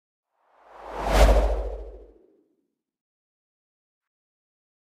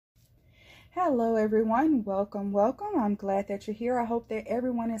Hello everyone, welcome. I'm glad that you're here. I hope that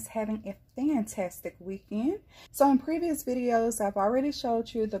everyone is having a fantastic weekend. So in previous videos, I've already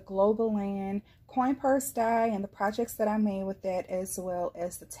showed you the Globleland coin purse die and the projects that I made with that, as well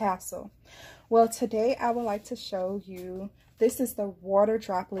as the tassel. Well, today I would like to show you, this is the water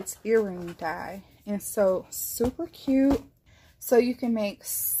droplets earring die, and so super cute. So you can make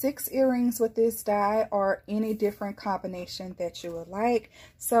 6 earrings with this die or any different combination that you would like.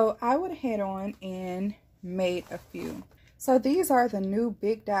 So I went ahead on and made a few. So these are the new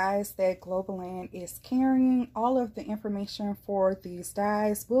big dies that Globleland is carrying. All of the information for these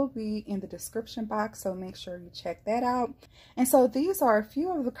dies will be in the description box, so make sure you check that out. And so these are a few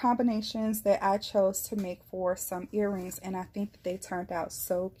of the combinations that I chose to make for some earrings, and I think that they turned out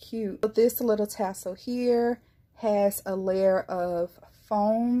so cute. So this little tassel here has a layer of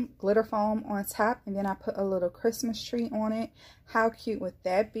foam, glitter foam on top, and then I put a little Christmas tree on it. How cute would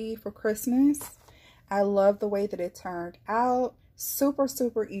that be for Christmas? I love the way that it turned out.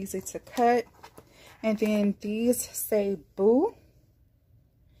 Super easy to cut. And then these say boo.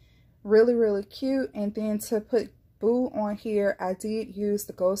 Really cute. And then to put boo on here, I did use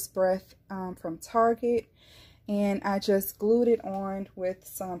the Ghost Breath from Target, and I just glued it on with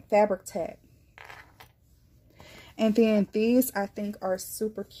some fabric tack. And then these I think are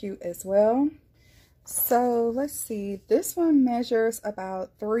super cute as well. So let's see, this one measures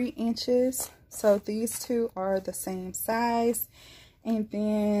about 3 inches. So these two are the same size. And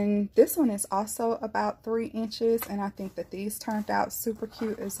then this one is also about 3 inches, and I think that these turned out super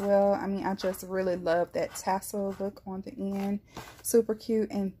cute as well. I mean, I just really love that tassel look on the end. Super cute.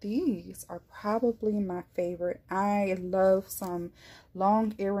 And these are probably my favorite. I love some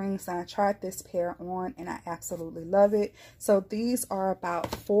long earrings, and I tried this pair on and I absolutely love it. So these are about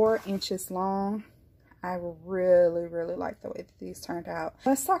 4 inches long. I really like the way that these turned out.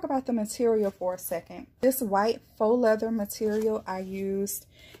 Let's talk about the material for a second. This white faux leather material I used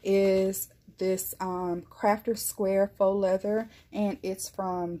is this Crafter Square faux leather, and it's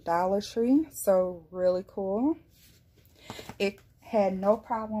from Dollar Tree. So really cool. It had no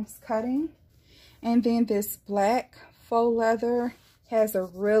problems cutting. And then this black faux leather has a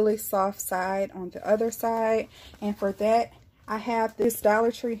really soft side on the other side, and for that I have this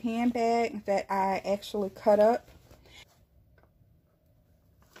Dollar Tree handbag that I actually cut up.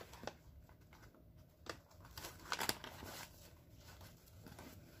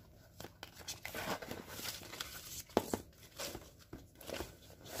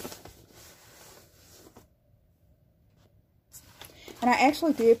 And I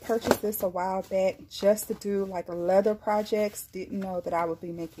actually did purchase this a while back just to do like leather projects. Didn't know that I would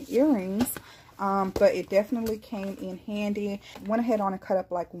be making earrings. But it definitely came in handy. Went ahead on and cut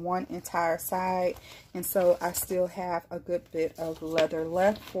up like one entire side, and so I still have a good bit of leather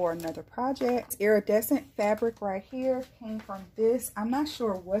left for another project. Iridescent fabric right here came from this. I'm not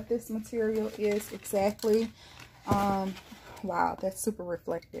sure what this material is exactly. Wow, that's super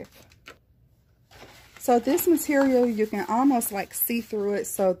reflective. So this material, you can almost like see through it,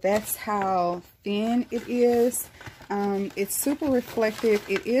 so that's how thin it is. It's super reflective.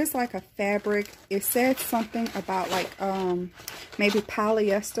 It is like a fabric. It said something about like maybe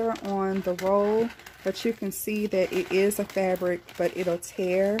polyester on the roll, but you can see that it is a fabric, but it'll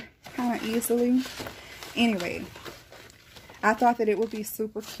tear kind of easily. Anyway, I thought that it would be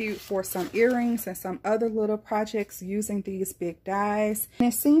super cute for some earrings and some other little projects using these big dies. And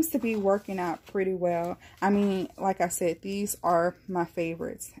it seems to be working out pretty well. I mean, like I said, these are my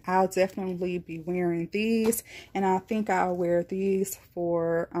favorites. I'll definitely be wearing these, and I think I'll wear these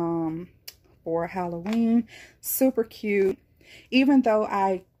for Halloween. Super cute. Even though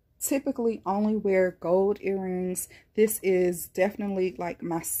I typically only wear gold earrings, this is definitely like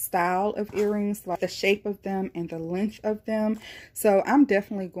my style of earrings, like the shape of them and the length of them. So I'm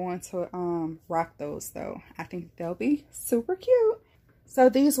definitely going to rock those though. I think they'll be super cute. So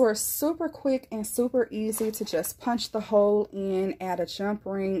these were super quick and super easy to just punch the hole in, add a jump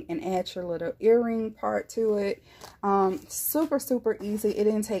ring, and add your little earring part to it. Super easy. It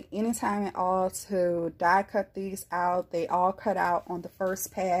didn't take any time at all to die cut these out. They all cut out on the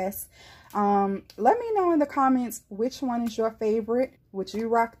first pass. Let me know in the comments which one is your favorite. Would you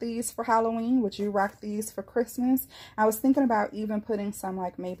rock these for Halloween? Would you rock these for Christmas? I was thinking about even putting some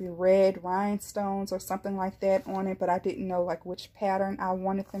like maybe red rhinestones or something like that on it, but I didn't know like which pattern I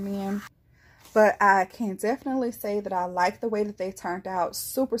wanted them in. But I can definitely say that I like the way that they turned out.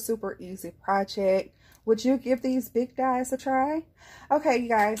 Super easy project. Would you give these big dies a try? Okay, you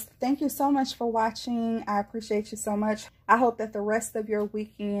guys, thank you so much for watching. I appreciate you so much. I hope that the rest of your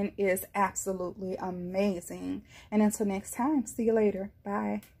weekend is absolutely amazing. And until next time, see you later.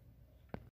 Bye.